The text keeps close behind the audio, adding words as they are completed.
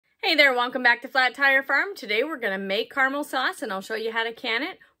Hey there, welcome back to Flat Tire Farm. Today we're going to make caramel sauce and I'll show you how to can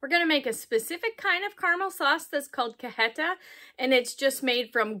it. We're going to make a specific kind of caramel sauce that's called cajeta, and it's just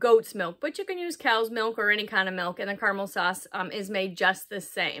made from goat's milk, but you can use cow's milk or any kind of milk, and the caramel sauce is made just the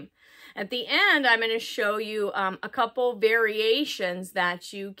same. At the end, I'm going to show you a couple variations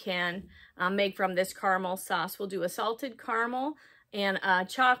that you can make from this caramel sauce. We'll do a salted caramel and a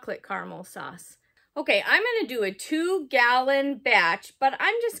chocolate caramel sauce. Okay, I'm going to do a 2-gallon batch, but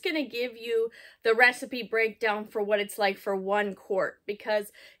I'm just going to give you the recipe breakdown for what it's like for 1 quart,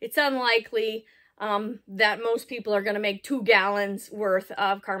 because it's unlikely that most people are going to make 2 gallons worth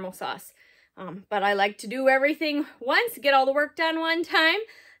of caramel sauce. But I like to do everything once, get all the work done one time,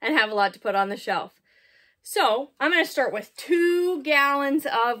 and have a lot to put on the shelf. So I'm going to start with 2 gallons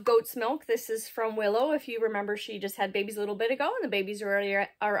of goat's milk. This is from Willow. If you remember, she just had babies a little bit ago, and the babies are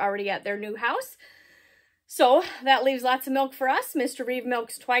already at their new house. So that leaves lots of milk for us. Mr. Reeve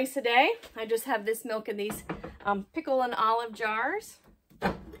milks twice a day. I just have this milk in these pickle and olive jars.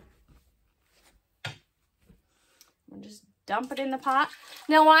 I'll just dump it in the pot.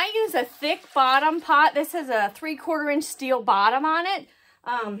 Now I use a thick bottom pot. This has a 3/4 inch steel bottom on it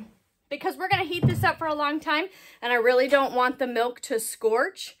because we're going to heat this up for a long time, and I really don't want the milk to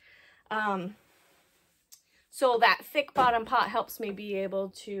scorch. So that thick bottom pot helps me be able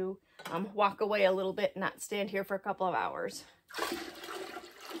to walk away a little bit and not stand here for a couple of hours.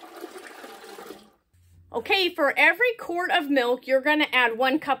 Okay, for every quart of milk, you're going to add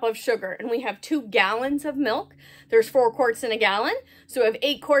 1 cup of sugar. And we have 2 gallons of milk. There's 4 quarts in a gallon. So we have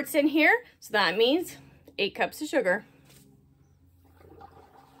 8 quarts in here. So that means 8 cups of sugar.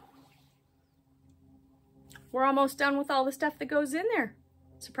 We're almost done with all the stuff that goes in there.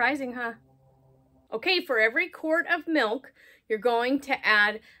 Surprising, huh? Okay, for every quart of milk, you're going to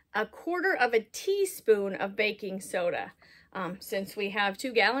add 1/4 teaspoon of baking soda. Since we have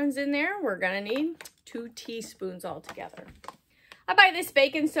 2 gallons in there, we're going to need 2 teaspoons altogether. I buy this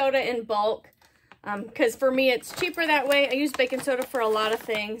baking soda in bulk because for me it's cheaper that way. I use baking soda for a lot of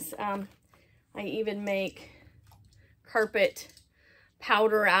things. I even make carpet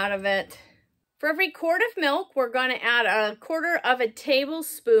powder out of it. For every quart of milk, we're going to add 1/4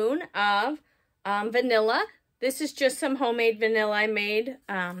 tablespoon of vanilla. This is just some homemade vanilla I made.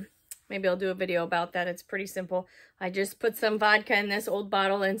 Maybe I'll do a video about that. It's pretty simple. I just put some vodka in this old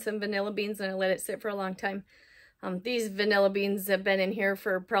bottle and some vanilla beans, and I let it sit for a long time. These vanilla beans have been in here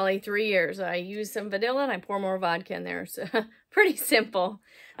for probably 3 years. I use some vanilla and I pour more vodka in there. So pretty simple.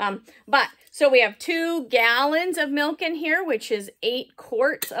 So we have 2 gallons of milk in here, which is 8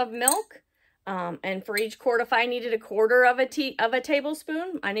 quarts of milk. And for each quart, if I needed 1/4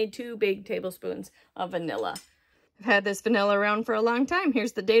 tablespoon, I need 2 big tablespoons of vanilla. I've had this vanilla around for a long time.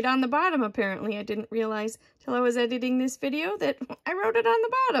 Here's the date on the bottom, apparently. I didn't realize till I was editing this video that I wrote it on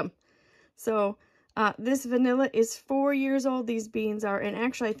the bottom. So this vanilla is 4 years old, these beans are. And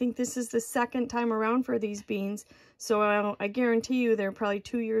actually, I think this is the 2nd time around for these beans. So I guarantee you they're probably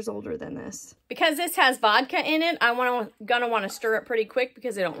 2 years older than this. Because this has vodka in it, I'm gonna want to stir it pretty quick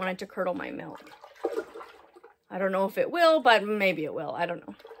because I don't want it to curdle my milk. I don't know if it will, but maybe it will. I don't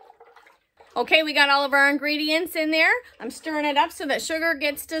know. Okay, we got all of our ingredients in there. I'm stirring it up so that sugar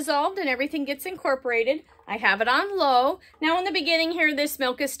gets dissolved and everything gets incorporated. I have it on low. Now in the beginning here, this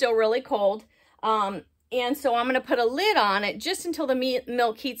milk is still really cold. And so I'm going to put a lid on it just until the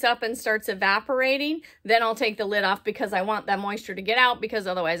milk heats up and starts evaporating. Then I'll take the lid off because I want that moisture to get out, because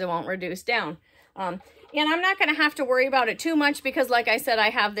otherwise it won't reduce down. And I'm not going to have to worry about it too much because, like I said,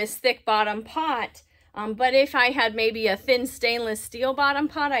 I have this thick bottom pot. But if I had maybe a thin stainless steel bottom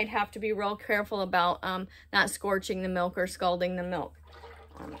pot, I'd have to be real careful about not scorching the milk or scalding the milk.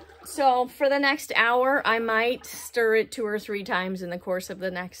 So for the next hour, I might stir it 2 or 3 times in the course of the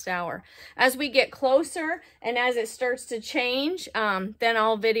next hour. As we get closer and as it starts to change, then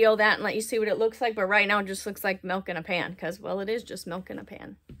I'll video that and let you see what it looks like. But right now it just looks like milk in a pan because, well, it is just milk in a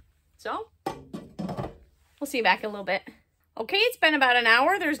pan. So we'll see you back in a little bit. Okay, it's been about an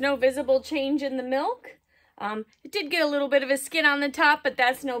hour. There's no visible change in the milk. It did get a little bit of a skin on the top, but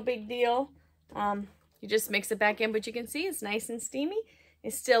that's no big deal. You just mix it back in, but you can see it's nice and steamy.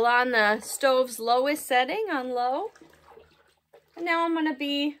 It's still on the stove's lowest setting, on low. And now I'm going to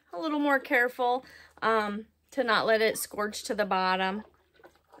be a little more careful to not let it scorch to the bottom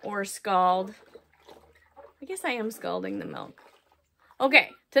or scald. I guess I am scalding the milk.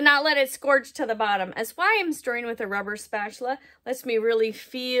 Okay, to not let it scorch to the bottom. That's why I'm stirring with a rubber spatula. Lets me really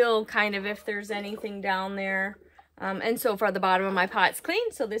feel kind of if there's anything down there. And so far the bottom of my pot's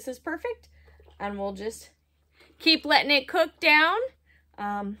clean, so this is perfect. And we'll just keep letting it cook down.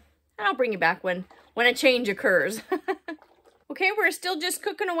 And I'll bring you back when a change occurs. Okay, we're still just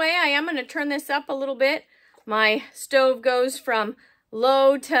cooking away. I am going to turn this up a little bit. My stove goes from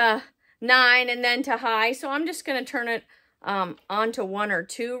low to 9 and then to high. So I'm just going to turn it on to 1 or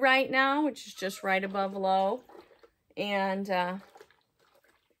 2 right now, which is just right above low. And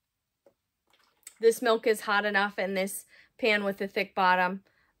this milk is hot enough, and this pan with the thick bottom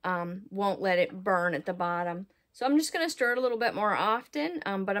won't let it burn at the bottom. So I'm just going to stir it a little bit more often,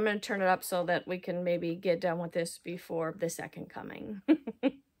 but I'm going to turn it up so that we can maybe get done with this before the second coming.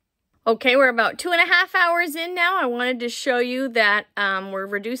 Okay, we're about 2.5 hours in now. I wanted to show you that we're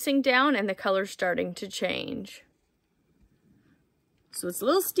reducing down and the color's starting to change. So it's a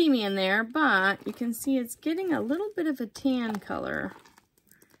little steamy in there, but you can see it's getting a little bit of a tan color.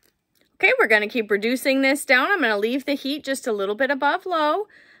 Okay, we're going to keep reducing this down. I'm going to leave the heat just a little bit above low.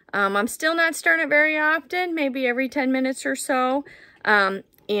 I'm still not stirring it very often, maybe every 10 minutes or so.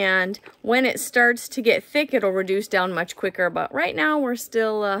 And when it starts to get thick, it'll reduce down much quicker. But right now, we're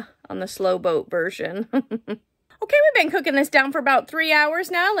still on the slow boat version. Okay, we've been cooking this down for about 3 hours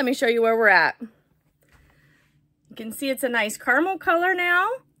now. Let me show you where we're at. You can see it's a nice caramel color now.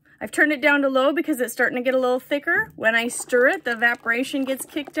 I've turned it down to low because it's starting to get a little thicker. When I stir it, the evaporation gets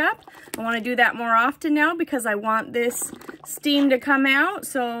kicked up. I want to do that more often now because I want this steam to come out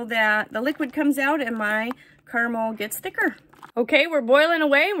so that the liquid comes out and my caramel gets thicker. Okay, we're boiling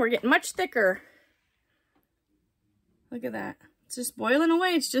away and we're getting much thicker. Look at that. It's just boiling away.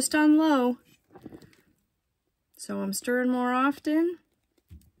 It's just on low. So I'm stirring more often.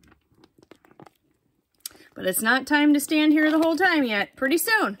 But it's not time to stand here the whole time yet. Pretty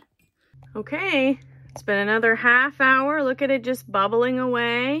soon. Okay, it's been another half hour. Look at it just bubbling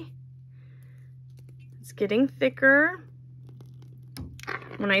away. It's getting thicker.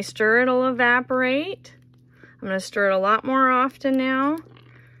 When I stir it, it'll evaporate. I'm going to stir it a lot more often now.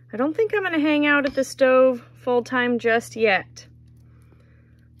 I don't think I'm going to hang out at the stove full time just yet.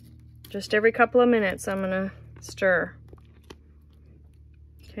 Just every couple of minutes I'm going to stir.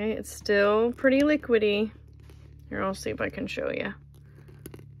 Okay, it's still pretty liquidy. Here, I'll see if I can show you.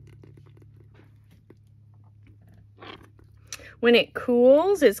 When it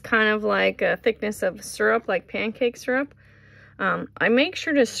cools, it's kind of like a thickness of syrup, like pancake syrup. I make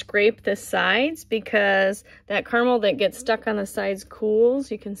sure to scrape the sides because that caramel that gets stuck on the sides cools.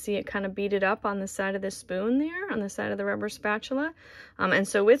 You can see it kind of beaded up on the side of the spoon there, on the side of the rubber spatula. And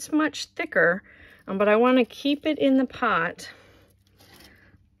so it's much thicker, but I want to keep it in the pot.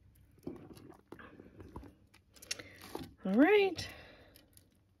 All right,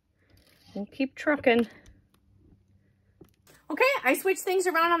 we'll keep trucking. Okay, I switched things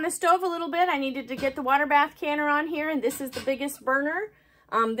around on the stove a little bit. I needed to get the water bath canner on here, and this is the biggest burner.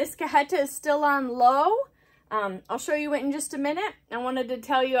 This cajeta is still on low. I'll show you it in just a minute. I wanted to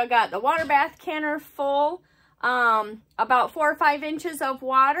tell you I got the water bath canner full, about 4 or 5 inches of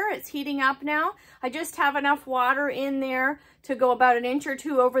water. It's heating up now. I just have enough water in there to go about 1 inch or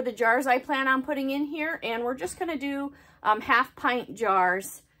 2 over the jars I plan on putting in here, and we're just gonna do half pint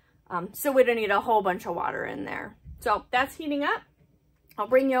jars, so we don't need a whole bunch of water in there. So that's heating up. I'll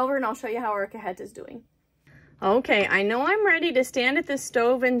bring you over and I'll show you how our cajeta is doing. Okay, I know I'm ready to stand at the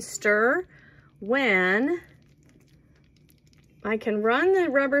stove and stir when I can run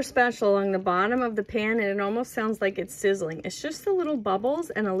the rubber spatula along the bottom of the pan and it almost sounds like it's sizzling. It's just the little bubbles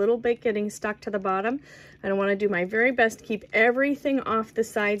and a little bit getting stuck to the bottom. And I want to do my very best to keep everything off the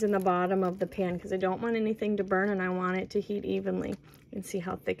sides and the bottom of the pan because I don't want anything to burn and I want it to heat evenly. You can see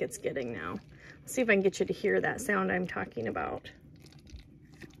how thick it's getting now. Let's see if I can get you to hear that sound I'm talking about.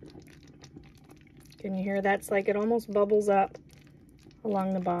 Can you hear that? It's like it almost bubbles up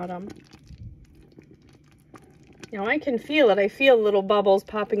along the bottom. Now I can feel it. I feel little bubbles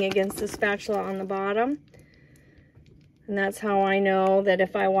popping against the spatula on the bottom. And that's how I know that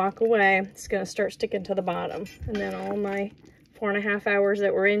if I walk away, it's going to start sticking to the bottom. And then all my 4.5 hours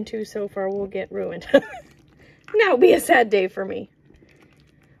that we're into so far will get ruined. That'll be a sad day for me.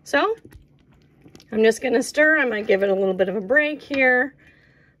 So I'm just going to stir. I might give it a little bit of a break here.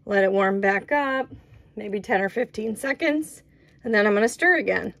 Let it warm back up. Maybe 10 or 15 seconds. And then I'm going to stir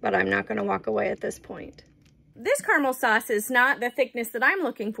again. But I'm not going to walk away at this point. This caramel sauce is not the thickness that I'm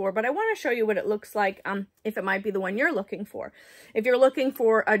looking for, but I want to show you what it looks like if it might be the one you're looking for. If you're looking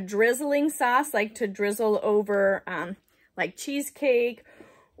for a drizzling sauce, like to drizzle over like cheesecake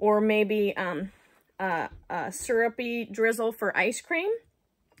or maybe a syrupy drizzle for ice cream,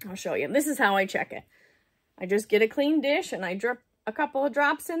 I'll show you. This is how I check it. I just get a clean dish and I drip a couple of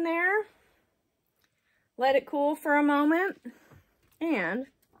drops in there, let it cool for a moment, and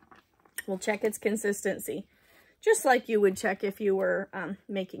we'll check its consistency. Just like you would check if you were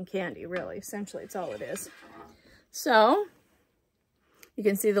making candy, really. Essentially, it's all it is. So, You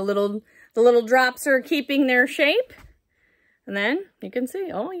can see the little drops are keeping their shape. And then you can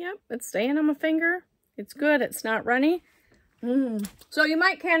see, oh, yep, it's staying on my finger. It's good. It's not runny. So you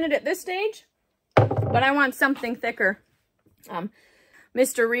might can it at this stage, but I want something thicker.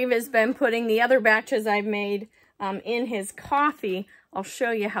 Mr. Reeve has been putting the other batches I've made in his coffee. I'll show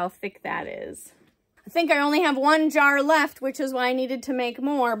you how thick that is. I think I only have one jar left, which is why I needed to make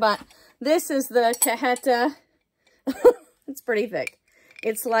more, but this is the cajeta. It's pretty thick.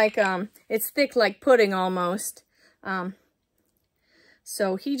 It's like, it's thick like pudding almost.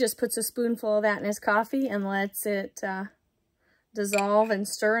 So he just puts a spoonful of that in his coffee and lets it dissolve and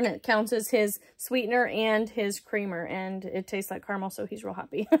stir, and it counts as his sweetener and his creamer, and it tastes like caramel, so he's real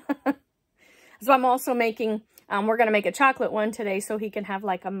happy. So I'm also making, we're going to make a chocolate one today so he can have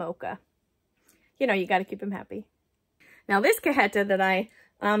like a mocha. You know, you got to keep him happy. Now this cajeta that I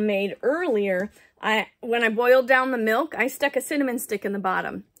made earlier, when I boiled down the milk, I stuck a cinnamon stick in the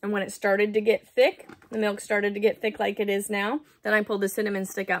bottom. And when it started to get thick, the milk started to get thick like it is now, then I pulled the cinnamon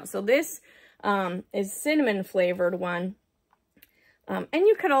stick out. So this is cinnamon flavored one. And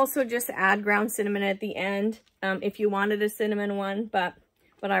you could also just add ground cinnamon at the end if you wanted a cinnamon one, but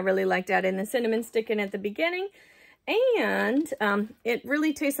I really liked adding the cinnamon stick in at the beginning. And it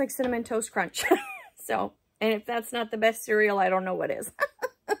really tastes like Cinnamon Toast Crunch. So, and if that's not the best cereal, I don't know what is.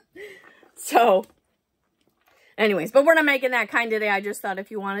 So, anyways, but we're not making that kind today. I just thought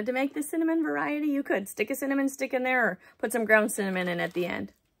if you wanted to make the cinnamon variety, you could stick a cinnamon stick in there or put some ground cinnamon in at the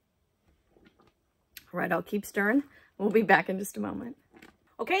end. All right, I'll keep stirring. We'll be back in just a moment.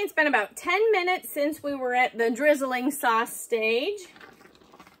 Okay, it's been about 10 minutes since we were at the drizzling sauce stage.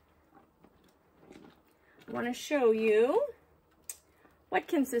 I want to show you what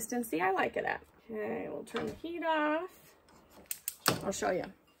consistency I like it at. Okay, we'll turn the heat off. I'll show you.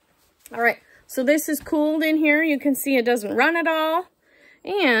 All right, so this is cooled in here. You can see it doesn't run at all.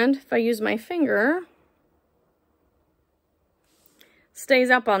 And if I use my finger, stays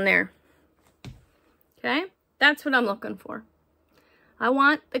up on there. Okay, that's what I'm looking for. I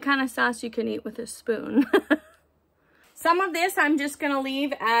want the kind of sauce you can eat with a spoon. Some of this I'm just going to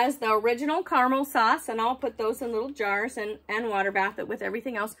leave as the original caramel sauce, and I'll put those in little jars and water bath it with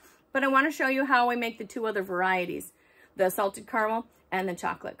everything else. But I want to show you how I make the two other varieties, the salted caramel and the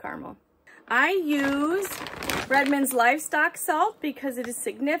chocolate caramel. I use REDMONDS livestock salt because it is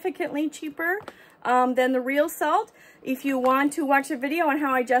significantly cheaper than the real salt. If you want to watch a video on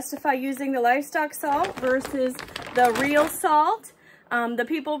how I justify using the livestock salt versus the real salt, the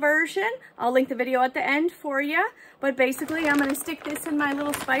people version, I'll link the video at the end for you. But basically, I'm going to stick this in my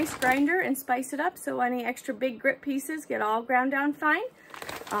little spice grinder and spice it up so any extra big grit pieces get all ground down fine.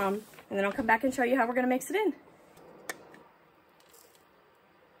 And then I'll come back and show you how we're going to mix it in.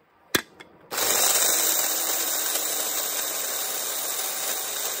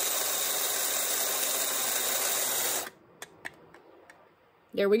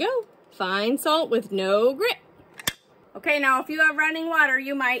 There we go. Fine salt with no grit. Okay, now if you have running water,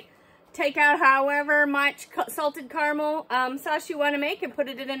 you might take out however much salted caramel sauce you want to make and put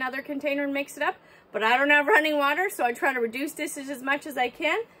it in another container and mix it up. But I don't have running water, so I try to reduce this as much as I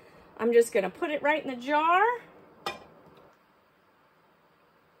can. I'm just going to put it right in the jar.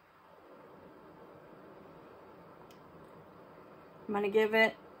 I'm going to give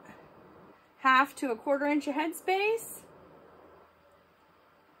it 1/2 to 1/4 inch of headspace.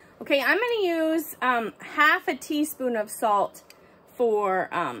 Okay, I'm going to use 1/2 teaspoon of salt for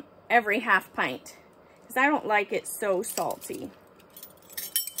every 1/2 pint because I don't like it so salty.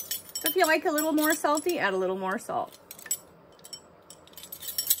 So if you like a little more salty, add a little more salt.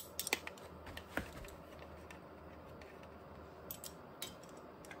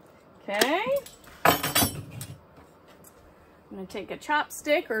 Okay. I'm going to take a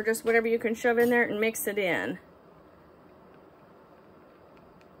chopstick or just whatever you can shove in there and mix it in.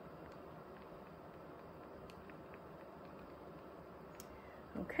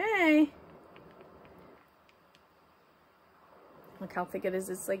 Okay. Look how thick it is.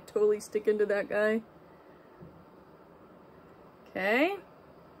 It's like totally sticking to that guy. Okay.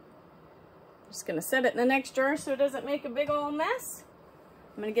 Just gonna set it in the next jar so it doesn't make a big old mess.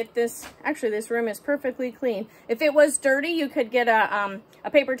 I'm gonna get this, actually this room is perfectly clean. If it was dirty, you could get a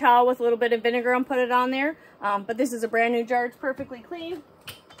paper towel with a little bit of vinegar and put it on there. But this is a brand new jar, it's perfectly clean.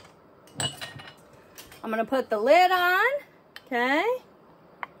 I'm gonna put the lid on, okay.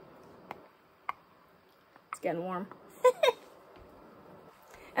 Getting warm.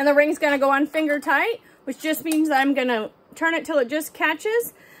 And the ring's going to go on finger tight, which just means I'm going to turn it till it just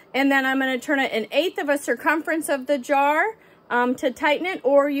catches, and then I'm going to turn it 1/8 of a circumference of the jar to tighten it,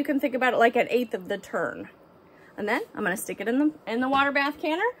 or you can think about it like 1/8 of the turn. And then I'm gonna stick it in the water bath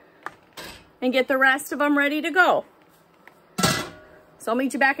canner and get the rest of them ready to go. So I'll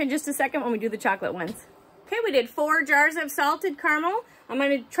meet you back in just a second when we do the chocolate ones. Okay, we did 4 jars of salted caramel. I'm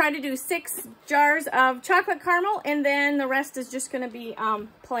gonna try to do 6 jars of chocolate caramel, and then the rest is just gonna be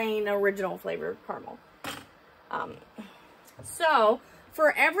plain original flavored caramel. So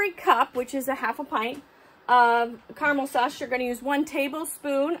for every cup, which is a half a pint of caramel sauce, you're gonna use 1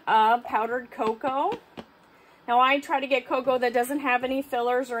 tablespoon of powdered cocoa. Now I try to get cocoa that doesn't have any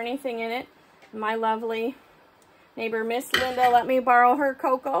fillers or anything in it. My lovely neighbor, Miss Linda, let me borrow her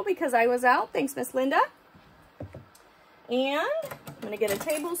cocoa because I was out. Thanks, Miss Linda. And I'm gonna get a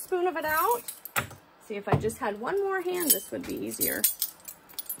tablespoon of it out. See, if I just had one more hand, this would be easier.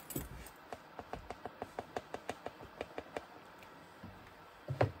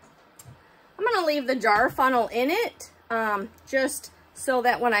 I'm gonna leave the jar funnel in it, just so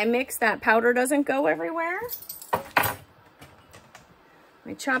that when I mix, that powder doesn't go everywhere.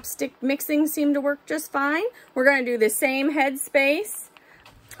 My chopstick mixing seemed to work just fine. We're gonna do the same headspace.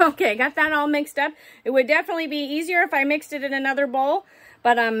 Okay, got that all mixed up. It would definitely be easier if I mixed it in another bowl,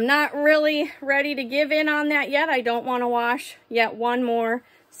 but I'm not really ready to give in on that yet. I don't want to wash yet one more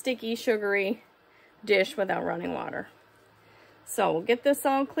sticky, sugary dish without running water. So we'll get this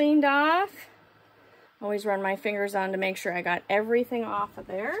all cleaned off. Always run my fingers on to make sure I got everything off of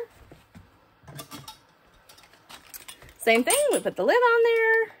there. Same thing, we put the lid on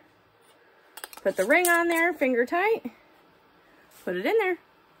there, put the ring on there, finger tight, put it in there.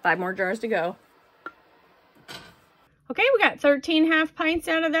 5 more jars to go. Okay, we got 13 half pints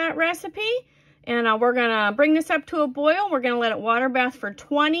out of that recipe, and we're gonna bring this up to a boil. We're gonna let it water bath for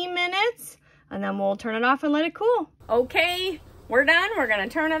 20 minutes, and then we'll turn it off and let it cool. Okay, we're done. We're gonna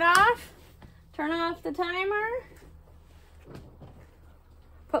turn it off. Turn off the timer.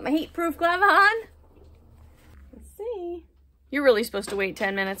 Put my heat-proof glove on. Let's see. You're really supposed to wait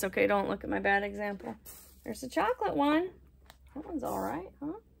 10 minutes, okay? Don't look at my bad example. There's the chocolate one. That one's all right,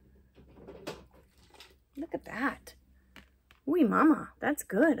 huh? Look at that. Wee mama, that's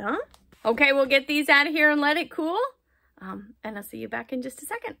good, huh? Okay, we'll get these out of here and let it cool. And I'll see you back in just a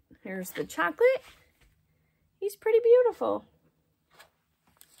second. Here's the chocolate. He's pretty beautiful.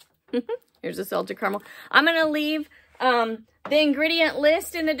 Here's the salted caramel. I'm gonna leave the ingredient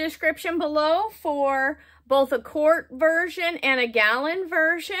list in the description below for both a quart version and a gallon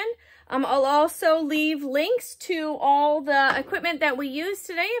version. I'll also leave links to all the equipment that we used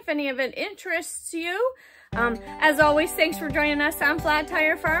today if any of it interests you. As always, thanks for joining us on Flat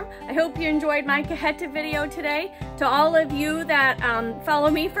Tire Farm. I hope you enjoyed my cajeta video today. To all of you that follow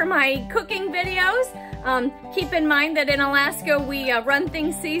me for my cooking videos, keep in mind that in Alaska we run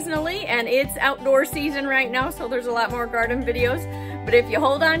things seasonally, and it's outdoor season right now, so there's a lot more garden videos. But if you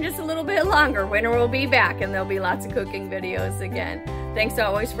hold on just a little bit longer, winter will be back and there'll be lots of cooking videos again. Thanks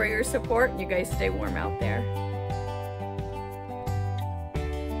always for your support. You guys stay warm out there.